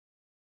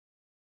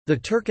The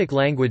Turkic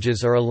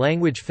languages are a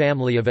language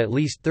family of at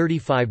least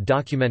 35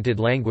 documented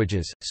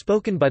languages,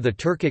 spoken by the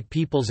Turkic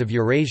peoples of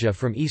Eurasia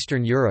from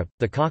Eastern Europe,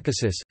 the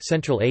Caucasus,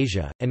 Central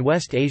Asia, and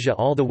West Asia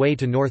all the way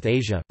to North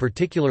Asia,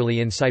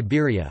 particularly in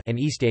Siberia, and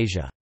East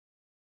Asia.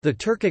 The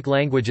Turkic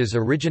languages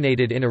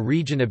originated in a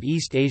region of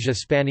East Asia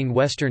spanning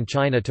western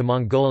China to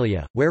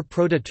Mongolia, where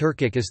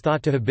Proto-Turkic is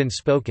thought to have been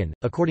spoken,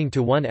 according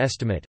to one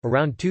estimate,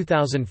 around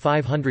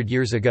 2,500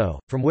 years ago,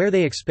 from where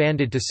they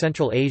expanded to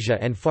Central Asia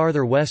and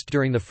farther west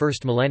during the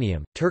first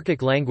millennium.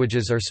 Turkic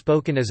languages are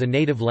spoken as a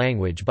native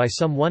language by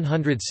some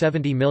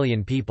 170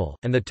 million people,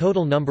 and the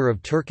total number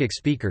of Turkic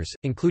speakers,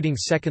 including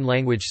second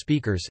language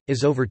speakers,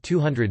 is over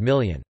 200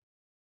 million.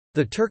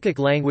 The Turkic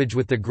language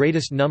with the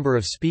greatest number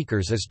of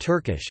speakers is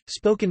Turkish,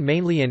 spoken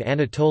mainly in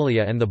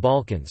Anatolia and the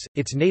Balkans.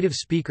 Its native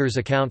speakers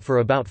account for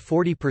about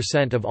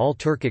 40% of all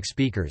Turkic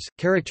speakers.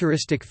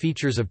 Characteristic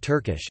features of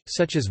Turkish,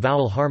 such as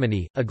vowel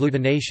harmony,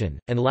 agglutination,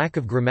 and lack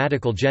of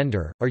grammatical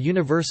gender, are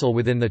universal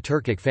within the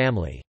Turkic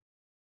family.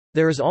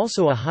 There is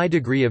also a high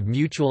degree of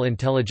mutual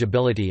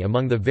intelligibility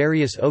among the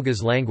various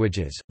Oghuz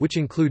languages, which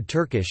include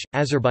Turkish,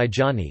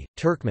 Azerbaijani,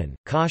 Turkmen,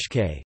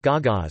 Kashkai,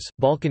 Gagauz,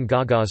 Balkan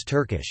Gagauz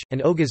Turkish,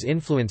 and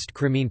Oghuz-influenced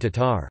Crimean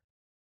Tatar.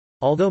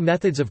 Although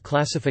methods of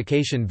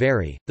classification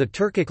vary, the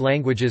Turkic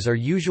languages are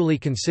usually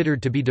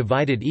considered to be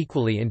divided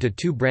equally into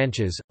two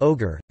branches,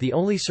 Oghur, the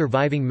only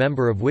surviving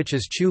member of which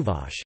is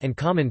Chuvash, and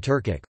Common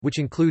Turkic, which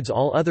includes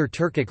all other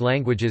Turkic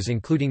languages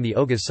including the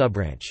Oghuz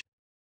subbranch.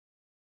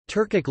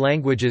 Turkic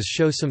languages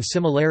show some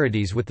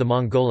similarities with the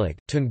Mongolic,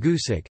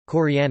 Tungusic,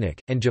 Koreanic,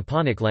 and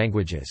Japonic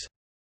languages.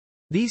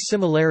 These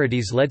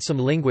similarities led some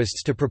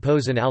linguists to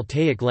propose an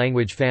Altaic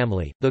language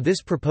family, though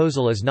this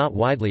proposal is not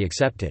widely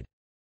accepted.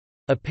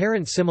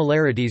 Apparent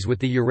similarities with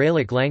the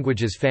Uralic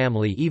languages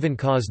family even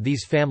caused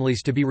these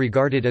families to be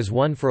regarded as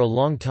one for a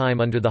long time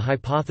under the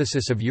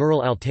hypothesis of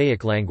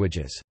Ural-Altaic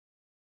languages.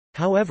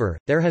 However,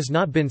 there has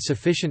not been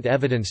sufficient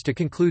evidence to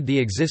conclude the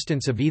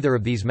existence of either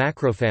of these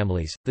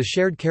macrofamilies, the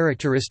shared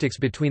characteristics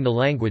between the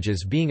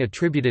languages being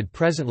attributed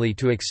presently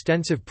to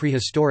extensive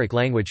prehistoric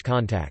language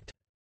contact.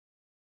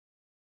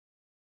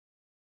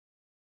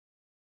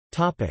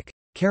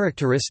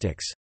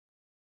 Characteristics.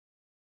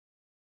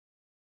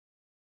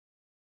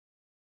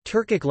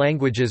 Turkic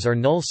languages are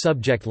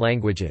null-subject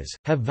languages,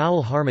 have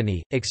vowel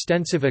harmony,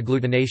 extensive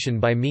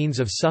agglutination by means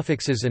of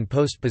suffixes and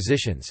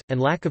postpositions,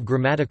 and lack of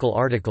grammatical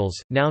articles,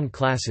 noun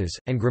classes,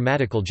 and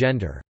grammatical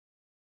gender.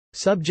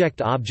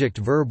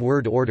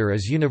 Subject-object-verb-word order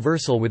is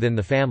universal within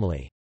the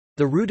family.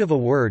 The root of a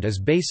word is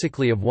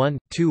basically of 1,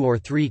 2 or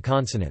 3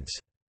 consonants.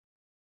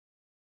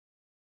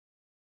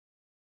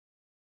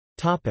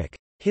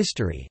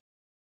 History.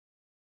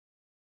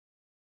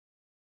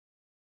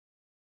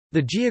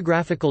 The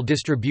geographical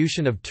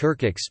distribution of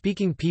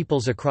Turkic-speaking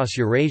peoples across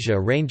Eurasia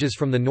ranges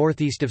from the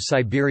northeast of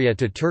Siberia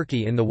to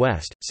Turkey in the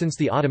west, since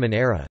the Ottoman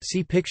era.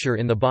 See picture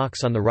in the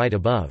box on the right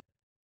above.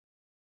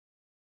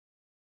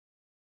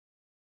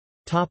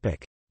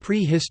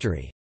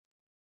 Prehistory.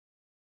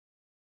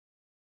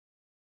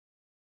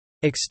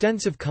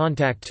 Extensive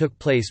contact took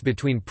place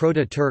between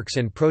Proto-Turks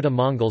and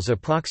Proto-Mongols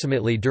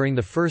approximately during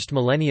the first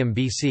millennium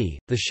BC.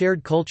 The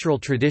shared cultural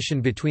tradition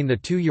between the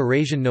two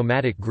Eurasian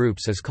nomadic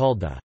groups is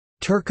called the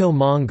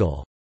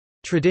Turco-Mongol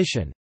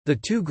tradition. The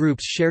two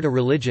groups shared a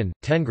religion,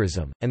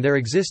 Tengrism, and there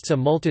exists a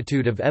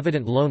multitude of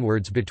evident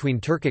loanwords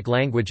between Turkic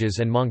languages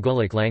and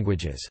Mongolic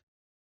languages.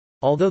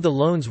 Although the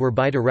loans were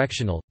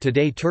bidirectional,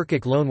 today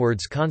Turkic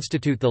loanwords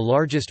constitute the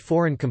largest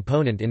foreign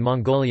component in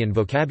Mongolian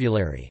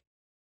vocabulary.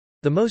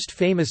 The most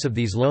famous of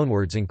these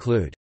loanwords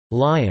include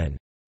lion,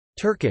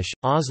 Turkish,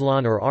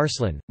 Aslan or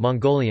Arslan,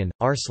 Mongolian,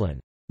 Arslan,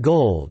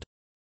 gold,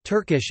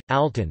 Turkish,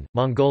 altın,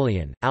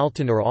 Mongolian,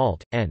 altın or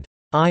alt, and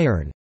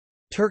iron,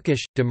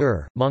 Turkish,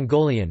 demir,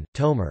 Mongolian,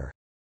 tomir.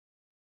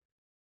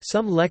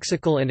 Some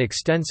lexical and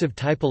extensive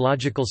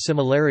typological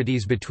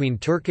similarities between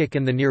Turkic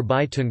and the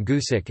nearby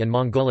Tungusic and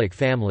Mongolic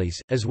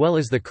families, as well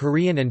as the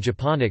Korean and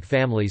Japonic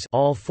families,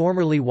 all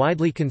formerly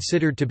widely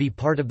considered to be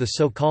part of the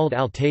so-called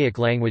Altaic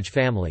language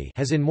family,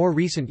 has in more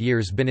recent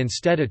years been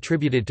instead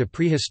attributed to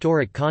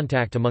prehistoric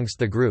contact amongst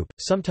the group,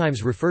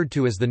 sometimes referred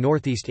to as the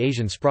Northeast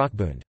Asian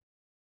Sprachbund.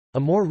 A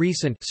more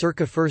recent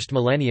circa 1st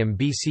millennium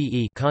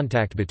BCE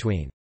contact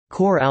between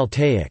Core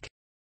Altaic,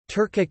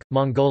 Turkic,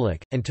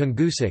 Mongolic, and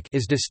Tungusic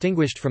is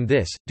distinguished from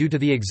this, due to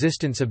the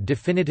existence of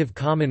definitive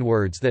common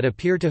words that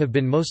appear to have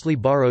been mostly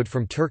borrowed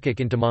from Turkic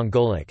into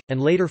Mongolic, and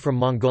later from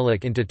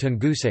Mongolic into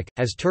Tungusic,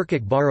 as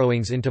Turkic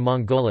borrowings into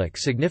Mongolic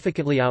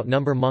significantly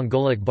outnumber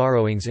Mongolic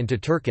borrowings into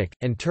Turkic,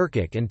 and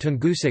Turkic and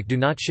Tungusic do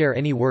not share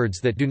any words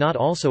that do not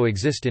also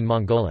exist in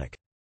Mongolic.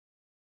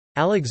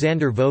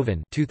 Alexander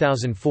Vovin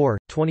 2004,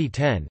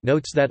 2010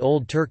 notes that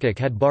Old Turkic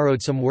had borrowed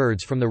some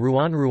words from the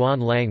Ruan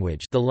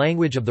language, the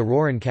language of the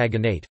Rouran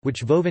Khaganate,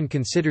 which Vovin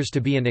considers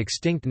to be an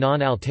extinct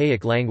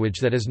non-Altaic language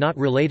that is not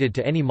related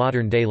to any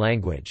modern-day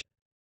language.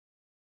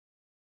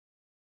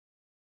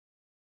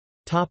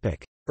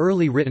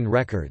 Early written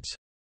records.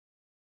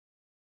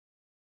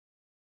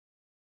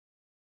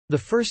 The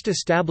first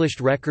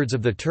established records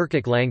of the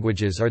Turkic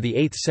languages are the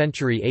 8th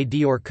century AD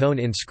Orkhon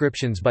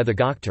inscriptions by the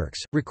Gökturks,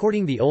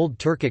 recording the Old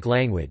Turkic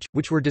language,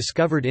 which were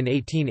discovered in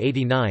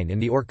 1889 in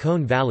the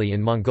Orkhon Valley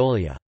in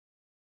Mongolia.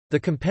 The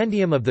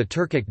Compendium of the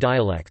Turkic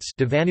Dialects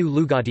Divanu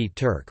Lugati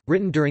Turk,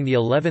 written during the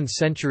 11th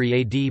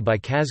century AD by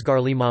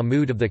Kazgarli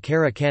Mahmud of the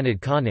Kara Khanid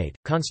Khanate,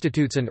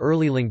 constitutes an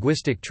early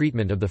linguistic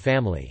treatment of the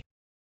family.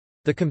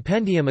 The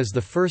compendium is the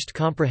first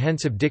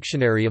comprehensive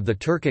dictionary of the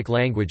Turkic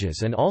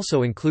languages and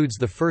also includes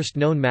the first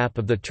known map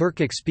of the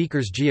Turkic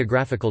speakers'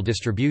 geographical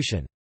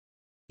distribution.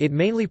 It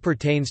mainly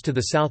pertains to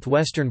the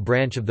southwestern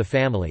branch of the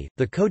family,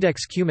 the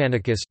Codex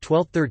Cumanicus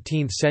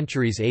 12th–13th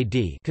centuries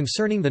AD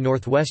concerning the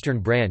northwestern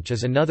branch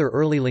is another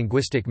early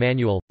linguistic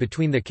manual,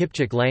 between the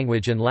Kipchak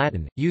language and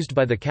Latin, used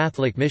by the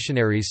Catholic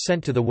missionaries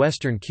sent to the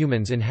western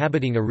Cumans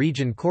inhabiting a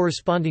region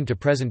corresponding to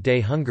present-day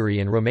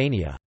Hungary and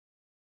Romania.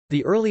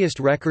 The earliest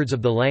records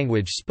of the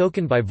language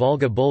spoken by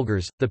Volga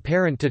Bulgars, the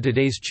parent to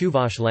today's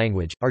Chuvash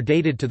language, are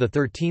dated to the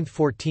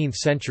 13th–14th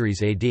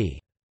centuries AD.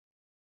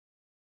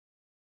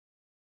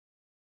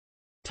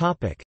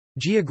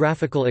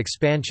 Geographical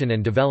expansion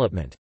and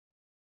development.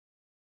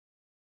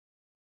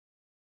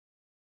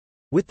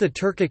 With the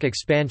Turkic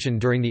expansion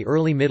during the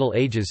early Middle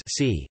Ages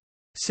c.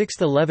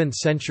 6th–11th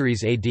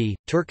centuries AD,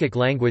 Turkic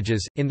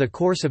languages, in the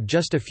course of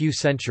just a few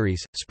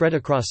centuries, spread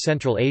across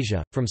Central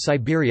Asia, from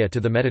Siberia to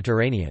the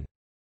Mediterranean.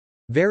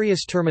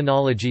 Various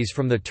terminologies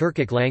from the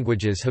Turkic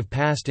languages have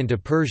passed into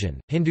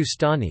Persian,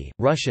 Hindustani,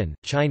 Russian,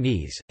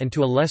 Chinese, and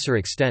to a lesser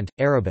extent,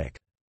 Arabic.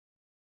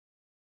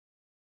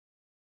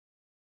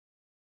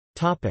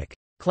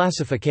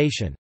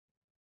 Classification.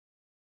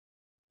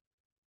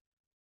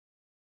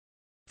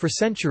 For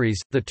centuries,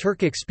 the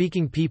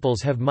Turkic-speaking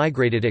peoples have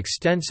migrated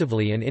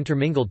extensively and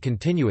intermingled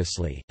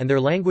continuously, and their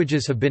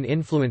languages have been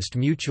influenced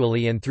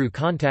mutually and through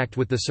contact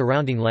with the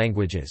surrounding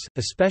languages,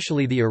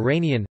 especially the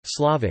Iranian,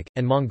 Slavic,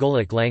 and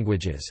Mongolic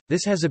languages.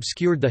 This has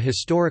obscured the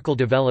historical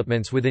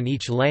developments within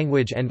each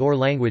language and/or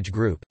language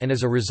group, and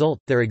as a result,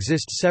 there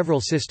exist several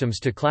systems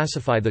to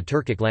classify the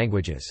Turkic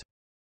languages.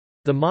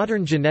 The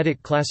modern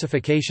genetic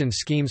classification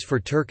schemes for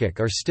Turkic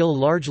are still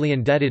largely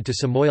indebted to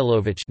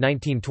Samoilovich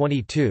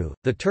 1922.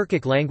 The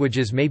Turkic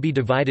languages may be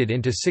divided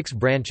into 6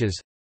 branches: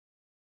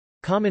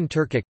 Common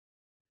Turkic,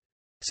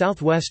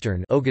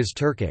 Southwestern Oghuz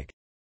Turkic,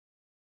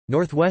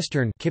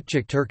 Northwestern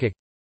Kipchak Turkic,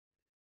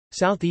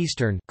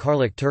 Southeastern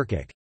Karluk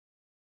Turkic,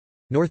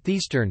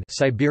 Northeastern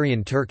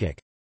Siberian Turkic,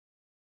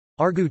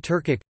 Argu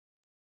Turkic,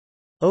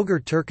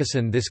 Oghur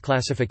Turkisan. This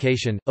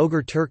classification,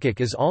 Oghur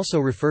Turkic, is also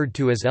referred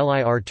to as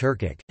Lir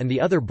Turkic, and the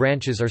other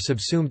branches are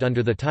subsumed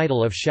under the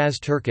title of Shaz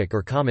Turkic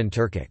or Common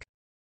Turkic.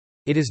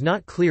 It is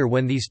not clear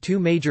when these two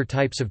major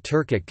types of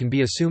Turkic can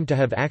be assumed to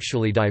have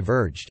actually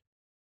diverged.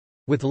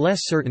 With less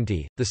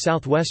certainty, the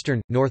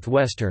southwestern,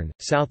 northwestern,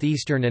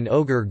 southeastern and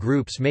Oghur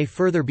groups may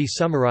further be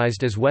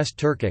summarized as West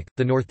Turkic,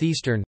 the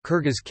northeastern,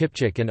 Kyrgyz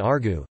Kipchak and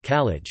Argu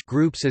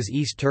groups as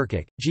East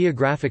Turkic.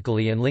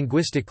 Geographically and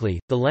linguistically,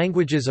 the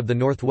languages of the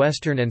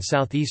northwestern and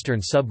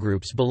southeastern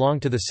subgroups belong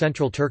to the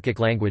Central Turkic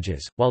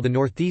languages, while the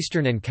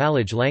northeastern and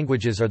Kalij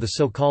languages are the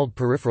so-called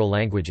peripheral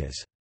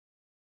languages.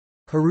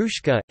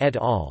 Harushka, et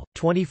al.,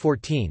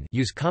 2014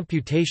 use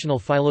computational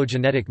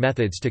phylogenetic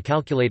methods to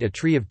calculate a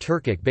tree of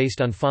Turkic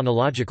based on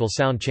phonological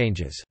sound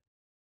changes.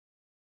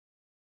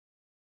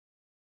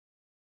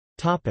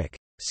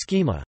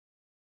 Schema.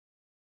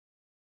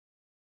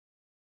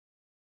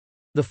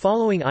 The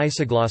following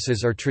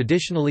isoglosses are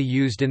traditionally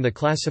used in the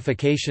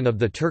classification of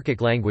the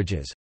Turkic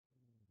languages.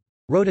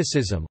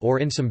 Rhoticism, or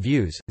in some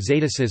views,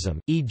 Zeticism,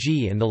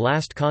 e.g. in the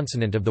last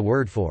consonant of the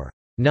word for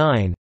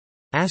 9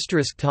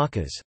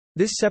 takas.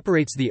 This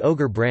separates the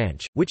Oghur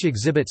branch, which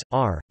exhibits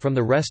r, from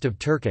the rest of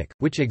Turkic,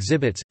 which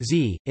exhibits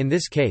z. In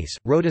this case,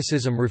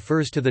 rhoticism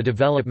refers to the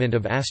development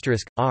of *r*,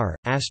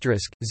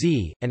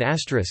 *z*, and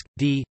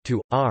 *d*,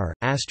 to r*,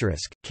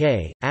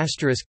 k*,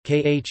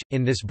 kh,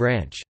 in this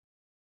branch.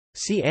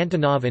 See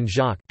Antonov and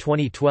Jacques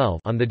 2012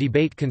 on the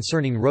debate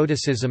concerning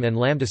rhoticism and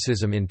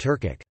lambdacism in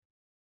Turkic.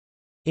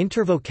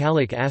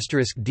 Intervocalic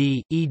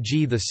 *d,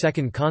 e.g. the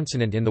second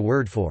consonant in the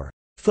word for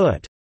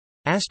foot,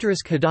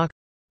 *hadak.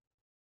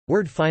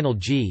 Word final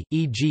g,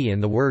 e.g. in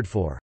the word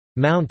for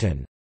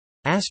mountain,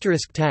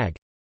 *tag.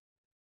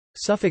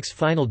 Suffix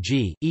final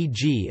g,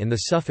 e.g. in the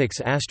suffix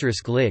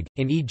 *lig,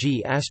 in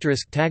e.g.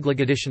 *tag.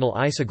 Additional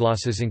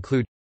isoglosses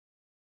include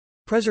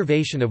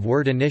preservation of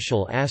word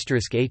initial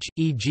 *h,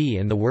 e.g.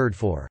 in the word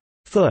for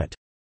foot,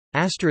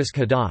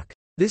 *hadak.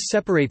 This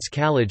separates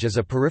Kalij as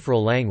a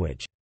peripheral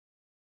language.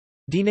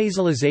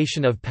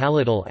 Denasalization of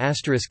palatal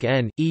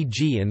 *n,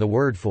 e.g. in the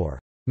word for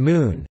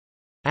moon,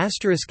 *n.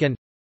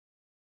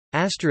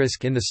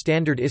 In the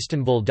standard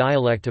Istanbul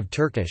dialect of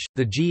Turkish,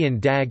 the g in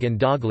dag and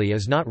dogli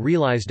is not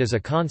realized as a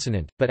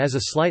consonant, but as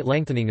a slight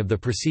lengthening of the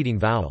preceding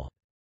vowel.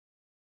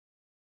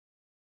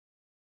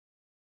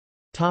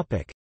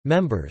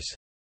 Members.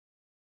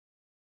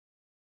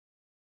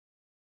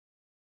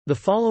 The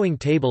following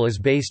table is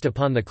based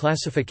upon the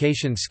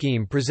classification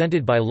scheme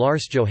presented by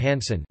Lars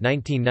Johansson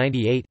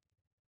 1998.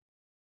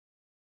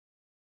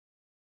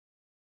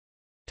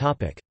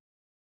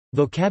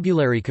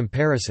 Vocabulary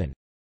comparison.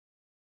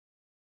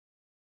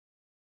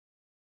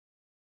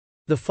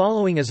 The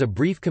following is a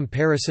brief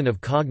comparison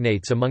of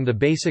cognates among the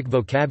basic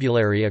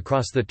vocabulary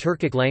across the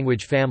Turkic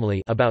language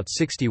family, about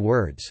 60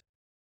 words.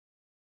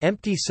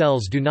 Empty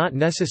cells do not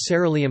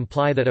necessarily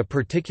imply that a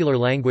particular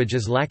language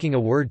is lacking a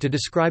word to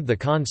describe the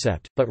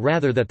concept, but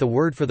rather that the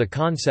word for the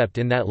concept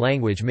in that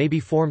language may be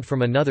formed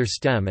from another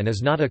stem and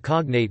is not a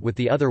cognate with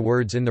the other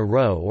words in the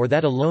row, or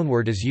that a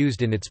loanword is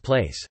used in its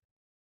place.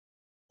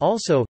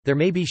 Also, there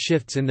may be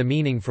shifts in the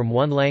meaning from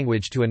one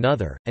language to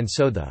another, and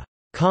so the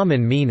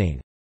common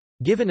meaning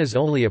given is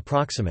only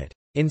approximate.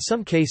 In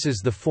some cases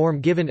the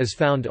form given is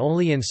found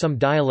only in some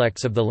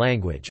dialects of the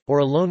language, or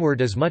a loanword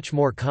is much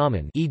more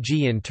common,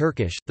 e.g. in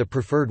Turkish, the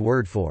preferred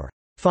word for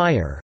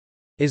fire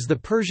is the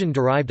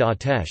Persian-derived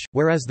ateş,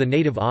 whereas the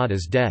native ad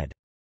is dead.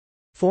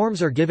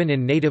 Forms are given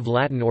in native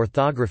Latin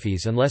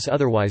orthographies unless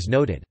otherwise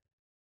noted.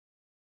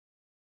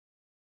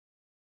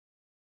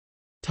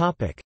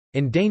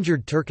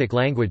 Endangered Turkic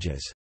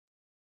languages.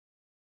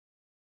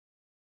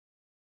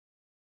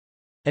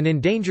 An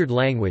endangered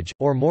language,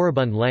 or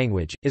moribund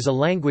language, is a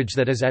language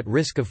that is at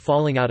risk of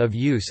falling out of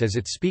use as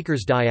its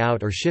speakers die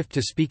out or shift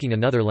to speaking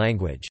another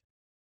language.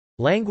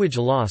 Language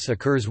loss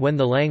occurs when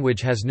the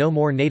language has no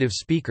more native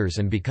speakers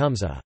and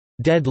becomes a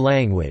dead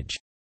language.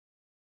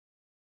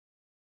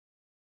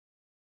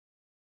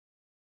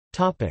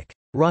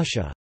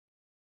 Russia.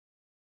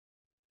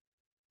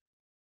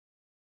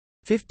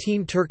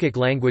 15 Turkic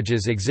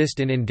languages exist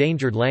in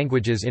endangered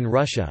languages in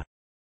Russia.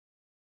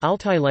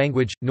 Altai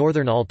language,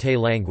 Northern Altai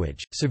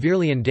language,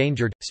 severely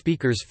endangered,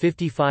 speakers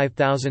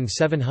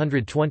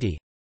 55,720.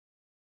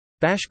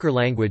 Bashkir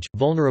language,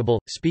 vulnerable,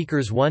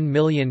 speakers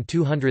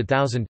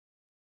 1,200,000.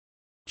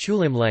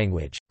 Chulim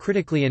language,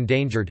 critically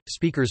endangered,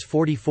 speakers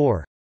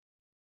 44.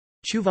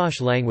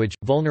 Chuvash language,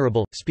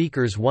 vulnerable,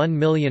 speakers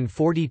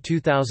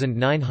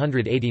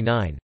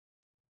 1,042,989.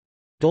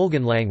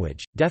 Dolgan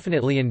language,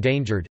 definitely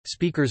endangered,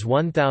 speakers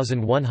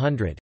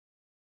 1,100.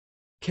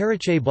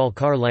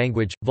 Karachay-Balkar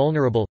language,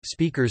 vulnerable,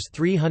 speakers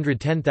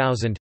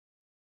 310,000.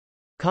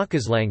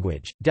 Kawkaz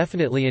language,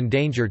 definitely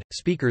endangered,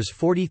 speakers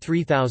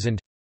 43,000.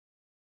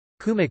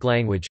 Kumyk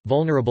language,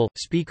 vulnerable,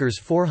 speakers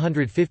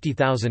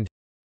 450,000.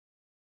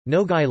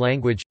 Nogai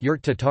language,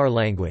 Yurt Tatar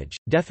language,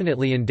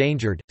 definitely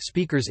endangered,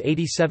 speakers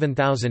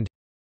 87,000.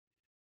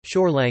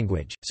 Shor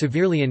language,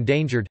 severely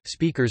endangered,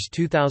 speakers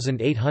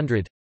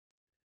 2,800.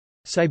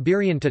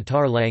 Siberian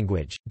Tatar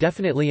language,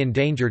 definitely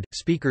endangered,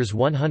 speakers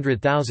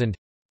 100,000.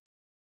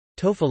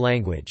 Tofa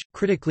language,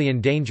 critically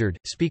endangered,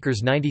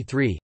 speakers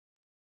 93.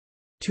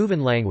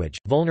 Tuvan language,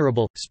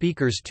 vulnerable,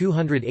 speakers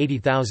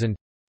 280,000.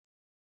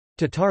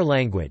 Tatar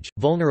language,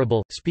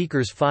 vulnerable,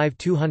 speakers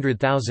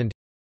 200,000.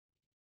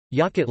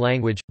 Yakut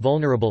language,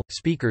 vulnerable,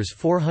 speakers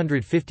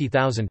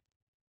 450,000.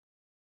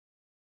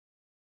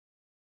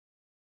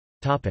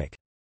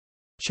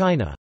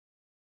 China.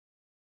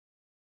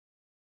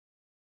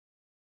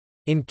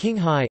 In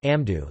Qinghai,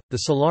 Amdo, the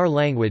Salar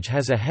language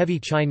has a heavy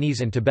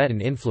Chinese and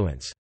Tibetan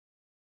influence.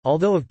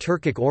 Although of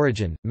Turkic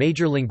origin,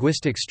 major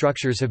linguistic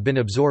structures have been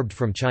absorbed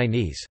from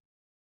Chinese.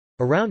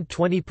 Around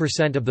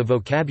 20% of the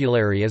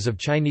vocabulary is of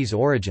Chinese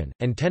origin,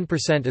 and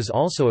 10% is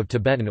also of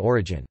Tibetan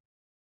origin.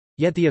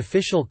 Yet the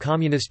official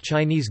Communist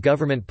Chinese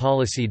government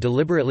policy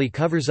deliberately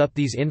covers up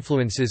these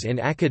influences in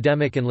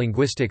academic and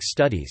linguistic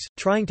studies,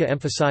 trying to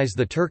emphasize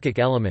the Turkic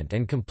element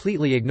and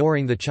completely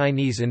ignoring the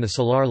Chinese in the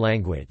Salar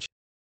language.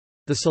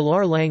 The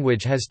Salar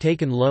language has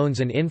taken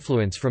loans and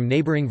influence from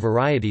neighboring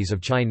varieties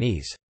of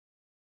Chinese.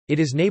 It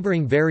is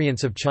neighboring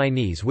variants of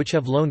Chinese which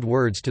have loaned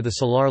words to the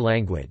Salar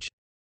language.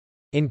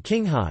 In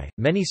Qinghai,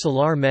 many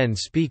Salar men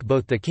speak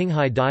both the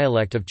Qinghai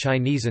dialect of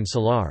Chinese and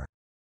Salar.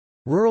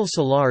 Rural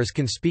Salars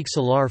can speak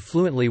Salar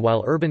fluently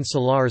while urban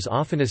Salars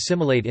often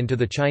assimilate into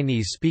the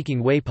Chinese-speaking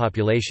Hui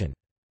population.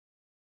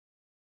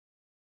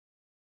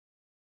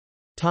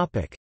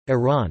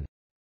 Iran.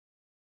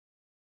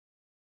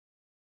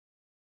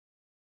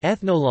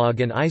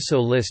 Ethnologue and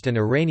ISO list an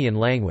Iranian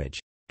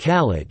language,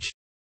 Khalaj,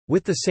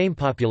 with the same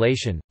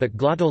population, but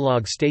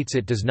Glottolog states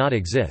it does not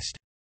exist.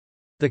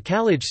 The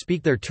Khalaj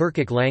speak their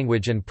Turkic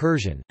language and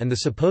Persian, and the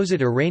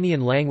supposed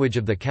Iranian language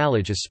of the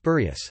Khalaj is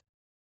spurious.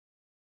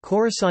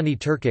 Khorasani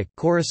Turkic,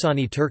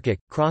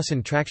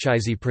 Khorasan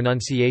Trakshisi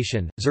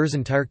pronunciation,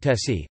 Zerzan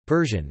Tarktesi,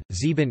 Persian,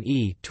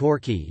 Zeban-e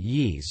Torki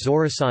yi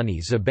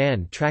Zorasani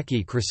Zaban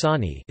Traki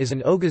Krasani is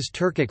an Oghuz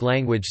Turkic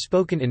language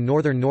spoken in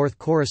northern North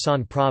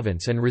Khorasan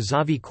province and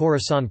Razavi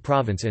Khorasan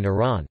province in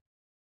Iran.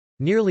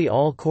 Nearly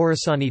all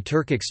Khorasani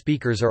Turkic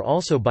speakers are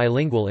also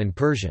bilingual in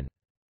Persian.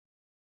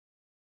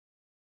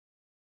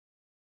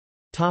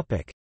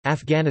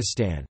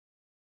 Afghanistan.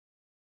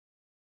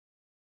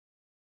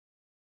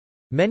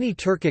 Many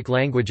Turkic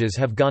languages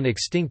have gone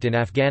extinct in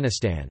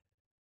Afghanistan.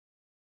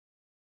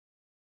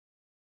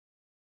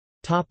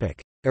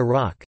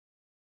 Iraq.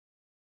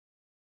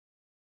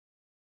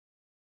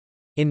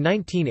 In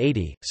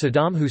 1980,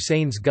 Saddam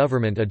Hussein's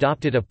government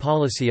adopted a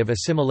policy of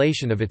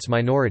assimilation of its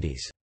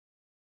minorities.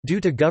 Due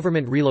to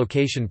government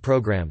relocation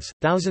programs,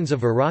 thousands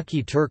of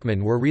Iraqi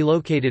Turkmen were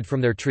relocated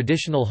from their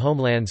traditional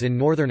homelands in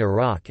northern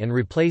Iraq and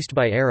replaced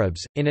by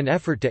Arabs, in an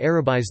effort to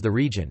Arabize the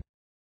region.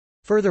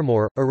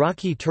 Furthermore,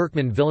 Iraqi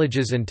Turkmen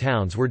villages and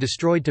towns were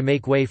destroyed to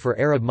make way for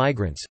Arab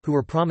migrants, who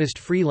were promised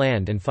free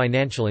land and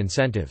financial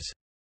incentives.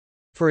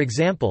 For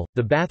example,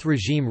 the Ba'ath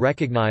regime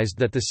recognized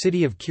that the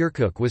city of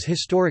Kirkuk was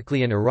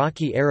historically an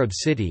Iraqi Arab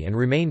city and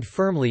remained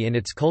firmly in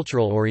its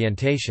cultural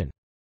orientation.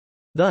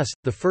 Thus,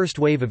 the first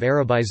wave of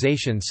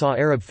Arabization saw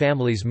Arab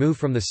families move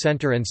from the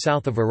center and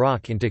south of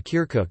Iraq into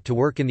Kirkuk to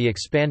work in the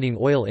expanding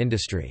oil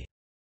industry.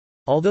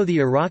 Although the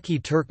Iraqi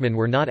Turkmen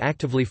were not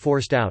actively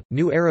forced out,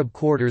 new Arab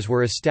quarters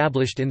were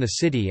established in the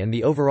city and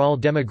the overall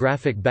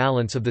demographic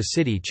balance of the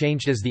city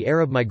changed as the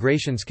Arab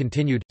migrations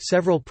continued.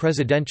 Several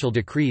presidential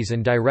decrees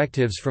and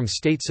directives from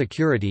state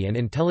security and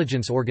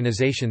intelligence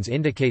organizations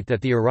indicate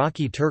that the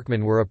Iraqi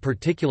Turkmen were a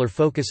particular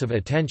focus of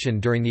attention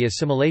during the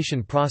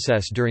assimilation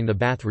process during the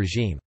Ba'ath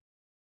regime.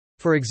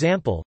 For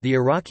example, the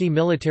Iraqi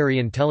military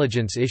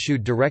intelligence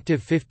issued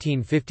Directive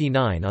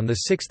 1559 on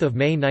 6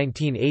 May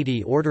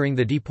 1980 ordering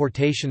the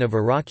deportation of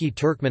Iraqi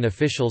Turkmen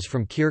officials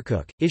from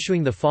Kirkuk,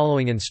 issuing the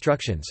following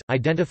instructions: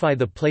 identify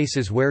the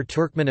places where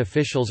Turkmen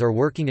officials are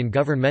working in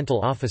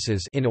governmental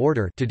offices in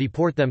order to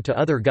deport them to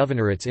other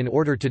governorates in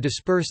order to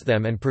disperse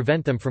them and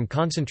prevent them from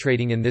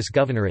concentrating in this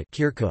governorate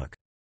Kirkuk.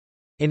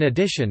 In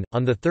addition,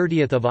 on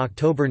 30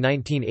 October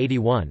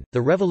 1981, the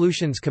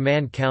Revolution's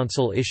Command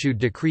Council issued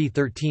Decree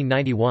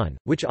 1391,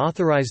 which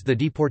authorized the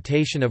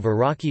deportation of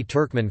Iraqi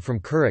Turkmen from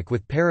Kirkuk,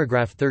 with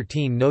paragraph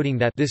 13 noting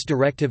that this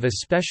directive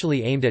is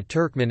specially aimed at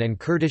Turkmen and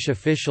Kurdish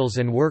officials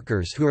and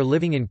workers who are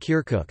living in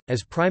Kirkuk.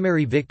 As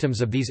primary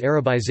victims of these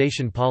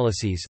Arabization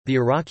policies, the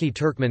Iraqi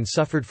Turkmen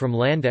suffered from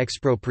land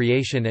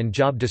expropriation and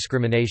job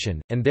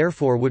discrimination, and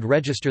therefore would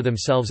register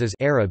themselves as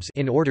Arabs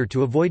in order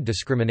to avoid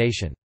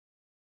discrimination.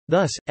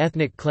 Thus,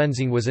 ethnic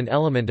cleansing was an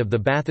element of the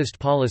Ba'athist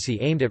policy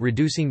aimed at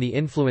reducing the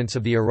influence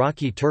of the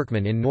Iraqi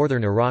Turkmen in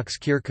northern Iraq's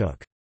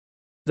Kirkuk.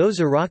 Those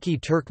Iraqi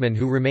Turkmen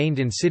who remained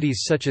in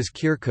cities such as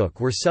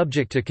Kirkuk were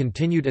subject to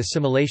continued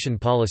assimilation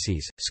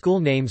policies. School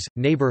names,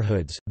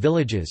 neighborhoods,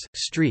 villages,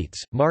 streets,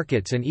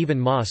 markets, and even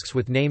mosques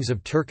with names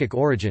of Turkic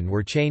origin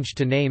were changed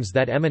to names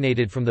that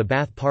emanated from the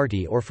Ba'ath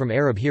Party or from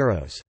Arab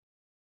heroes.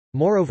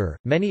 Moreover,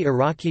 many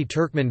Iraqi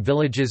Turkmen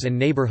villages and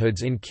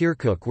neighborhoods in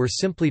Kirkuk were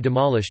simply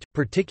demolished,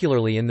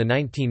 particularly in the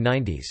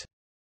 1990s.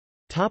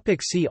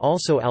 See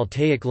also: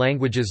 Altaic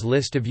languages,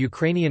 list of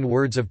Ukrainian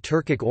words of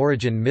Turkic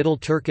origin, Middle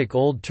Turkic,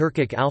 Old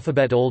Turkic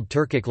alphabet, Old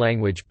Turkic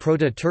language,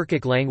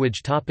 Proto-Turkic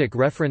language.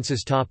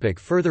 References.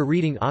 Further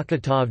reading: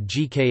 Akatov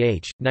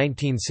Gkh,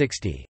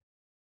 1960.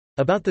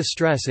 About the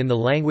stress in the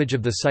language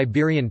of the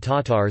Siberian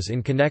Tatars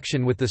in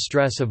connection with the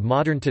stress of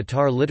modern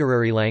Tatar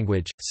literary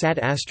language, Sat**,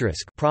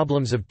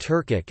 Problems of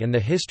Turkic and the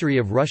History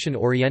of Russian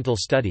Oriental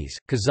Studies,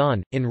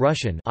 Kazan, in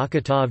Russian,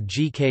 Akatov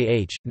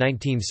Gkh,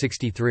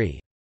 1963.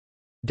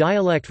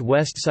 Dialect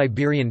West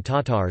Siberian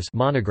Tatars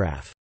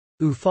monograph.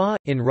 Ufa,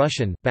 in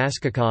Russian,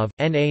 Baskakov,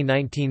 N.A.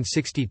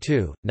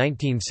 1962,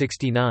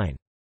 1969.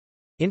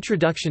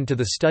 Introduction to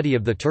the Study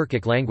of the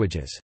Turkic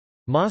Languages.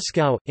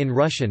 Moscow, in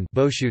Russian,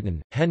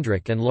 Boshutin,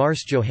 Hendrik and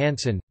Lars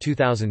Johansson,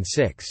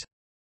 2006.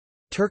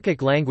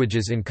 Turkic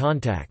Languages in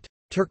Contact.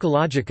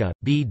 Turkologica,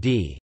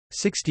 B.D.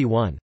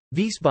 61.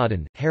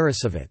 Wiesbaden,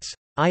 Harrisowitz.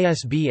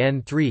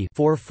 ISBN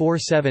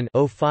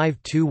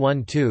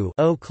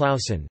 3-447-05212-0.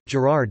 Clausen,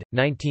 Gerard,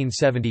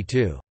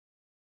 1972.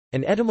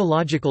 An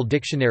Etymological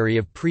Dictionary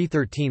of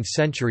Pre-13th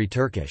Century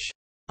Turkish.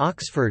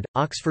 Oxford,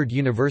 Oxford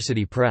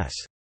University Press.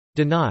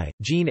 Denai,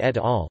 Jean et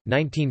al.,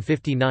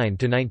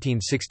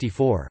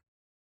 1959–1964.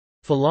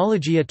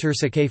 Philologia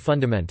Turcicae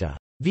Fundamenta.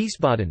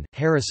 Wiesbaden,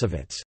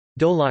 Harrisowitz.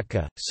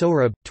 Dolatka,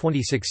 Sohrab,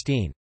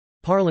 2016.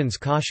 Parlans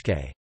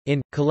Koshke.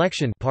 In,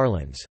 Collection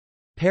Parlans.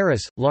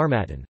 Paris,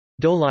 L'Harmattan.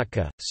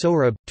 Dolatka,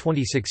 Sohrab,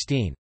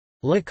 2016.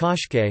 Le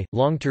Koshke,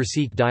 Long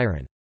Turcique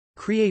Diran.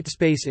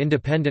 CreateSpace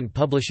Independent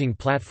Publishing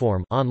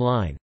Platform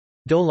online.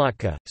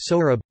 Dolatka,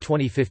 Sohrab,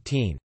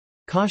 2015.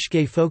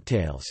 Koshke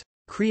Folktales.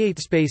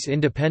 CreateSpace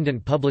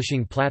Independent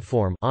Publishing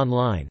Platform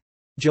online.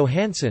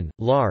 Johansson,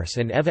 Lars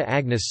and Eva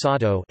Agnes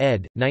Sato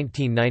ed.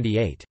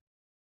 1998.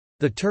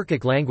 The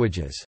Turkic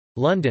Languages.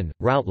 London,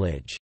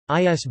 Routledge.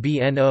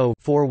 ISBN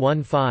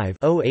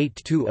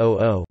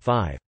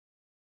 0-415-08200-5.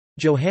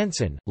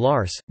 Johansson,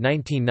 Lars,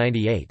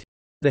 1998.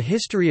 The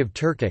History of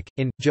Turkic,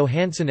 in,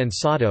 Johansson and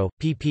Sato,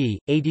 pp.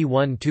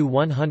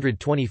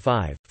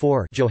 81–125,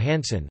 4.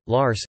 Johansson,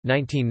 Lars,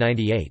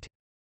 1998.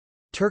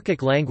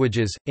 Turkic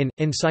Languages, in,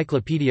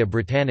 Encyclopædia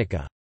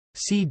Britannica.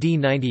 CD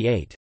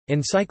 98.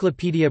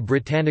 Encyclopædia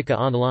Britannica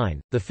Online,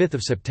 5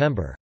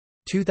 September.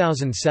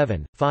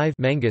 2007, 5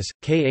 Menges,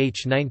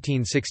 K.H.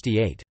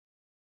 1968.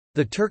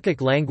 The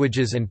Turkic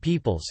Languages and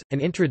Peoples, An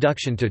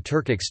Introduction to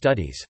Turkic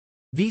Studies.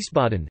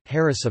 Wiesbaden,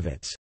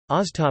 Harrisowitz.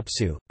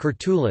 Oztopsu,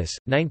 Kurtulus,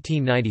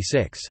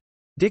 1996.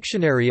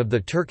 Dictionary of the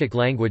Turkic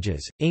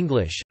Languages,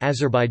 English,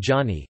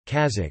 Azerbaijani,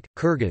 Kazakh,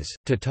 Kyrgyz,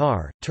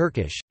 Tatar,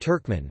 Turkish,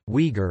 Turkmen,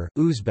 Uyghur,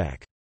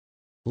 Uzbek.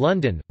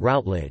 London,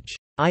 Routledge.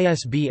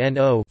 ISBN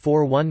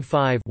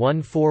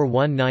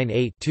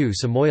 0-415-14198-2.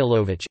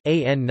 Samoilovich,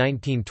 A.N.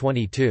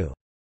 1922.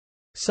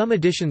 Some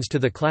Additions to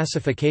the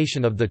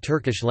Classification of the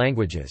Turkish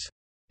Languages.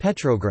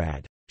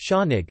 Petrograd.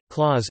 Shanig,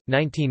 Klaus,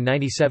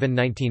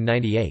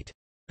 1997–1998.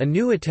 A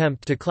New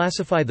Attempt to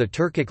Classify the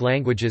Turkic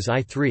Languages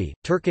I3,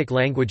 Turkic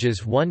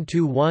Languages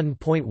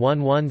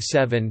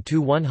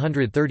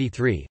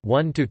 121.117–133,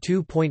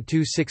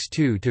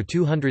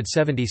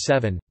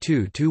 1–2.262–277,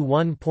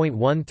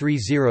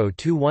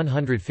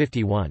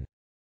 2–1.130–151.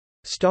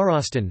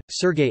 Starostin,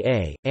 Sergei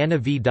A., Anna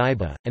V.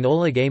 Dyba, and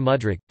Oleg A.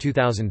 Mudrik,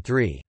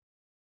 2003.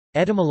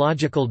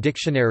 Etymological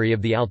Dictionary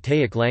of the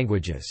Altaic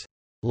Languages.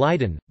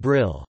 Leiden,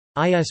 Brill.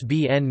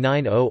 ISBN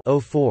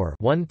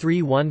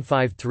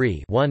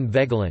 90-04-13153-1.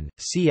 Voegelin,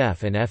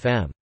 C.F. and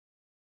F.M.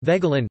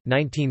 Voegelin,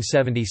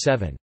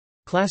 1977.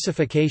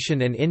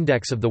 Classification and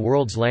Index of the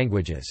World's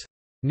Languages.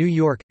 New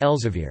York,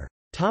 Elsevier.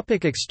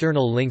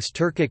 External links.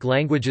 Turkic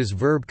languages.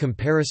 Verb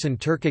comparison.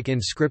 Turkic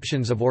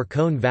inscriptions of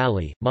Orkhon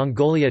Valley,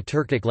 Mongolia.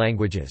 Turkic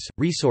languages.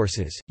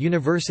 Resources.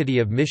 University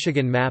of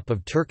Michigan. Map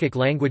of Turkic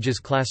languages.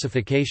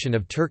 Classification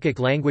of Turkic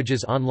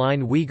languages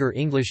online. Uyghur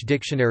English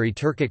Dictionary.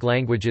 Turkic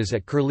languages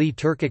at Curlie.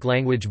 Turkic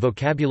language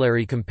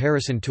vocabulary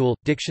comparison tool.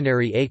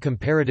 Dictionary. A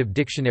comparative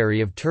dictionary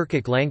of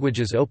Turkic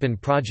languages. Open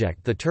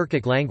project. The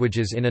Turkic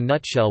languages in a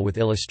nutshell with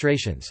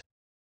illustrations.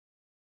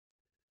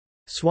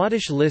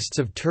 Swadesh lists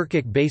of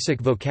Turkic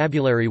basic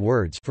vocabulary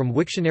words from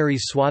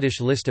Wiktionary's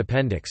Swadesh list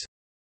appendix.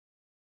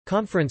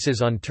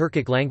 Conferences on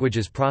Turkic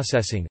languages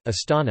processing,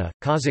 Astana,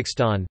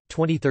 Kazakhstan,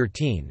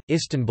 2013,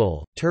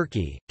 Istanbul,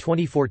 Turkey,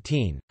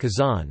 2014,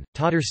 Kazan,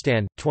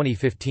 Tatarstan,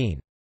 2015.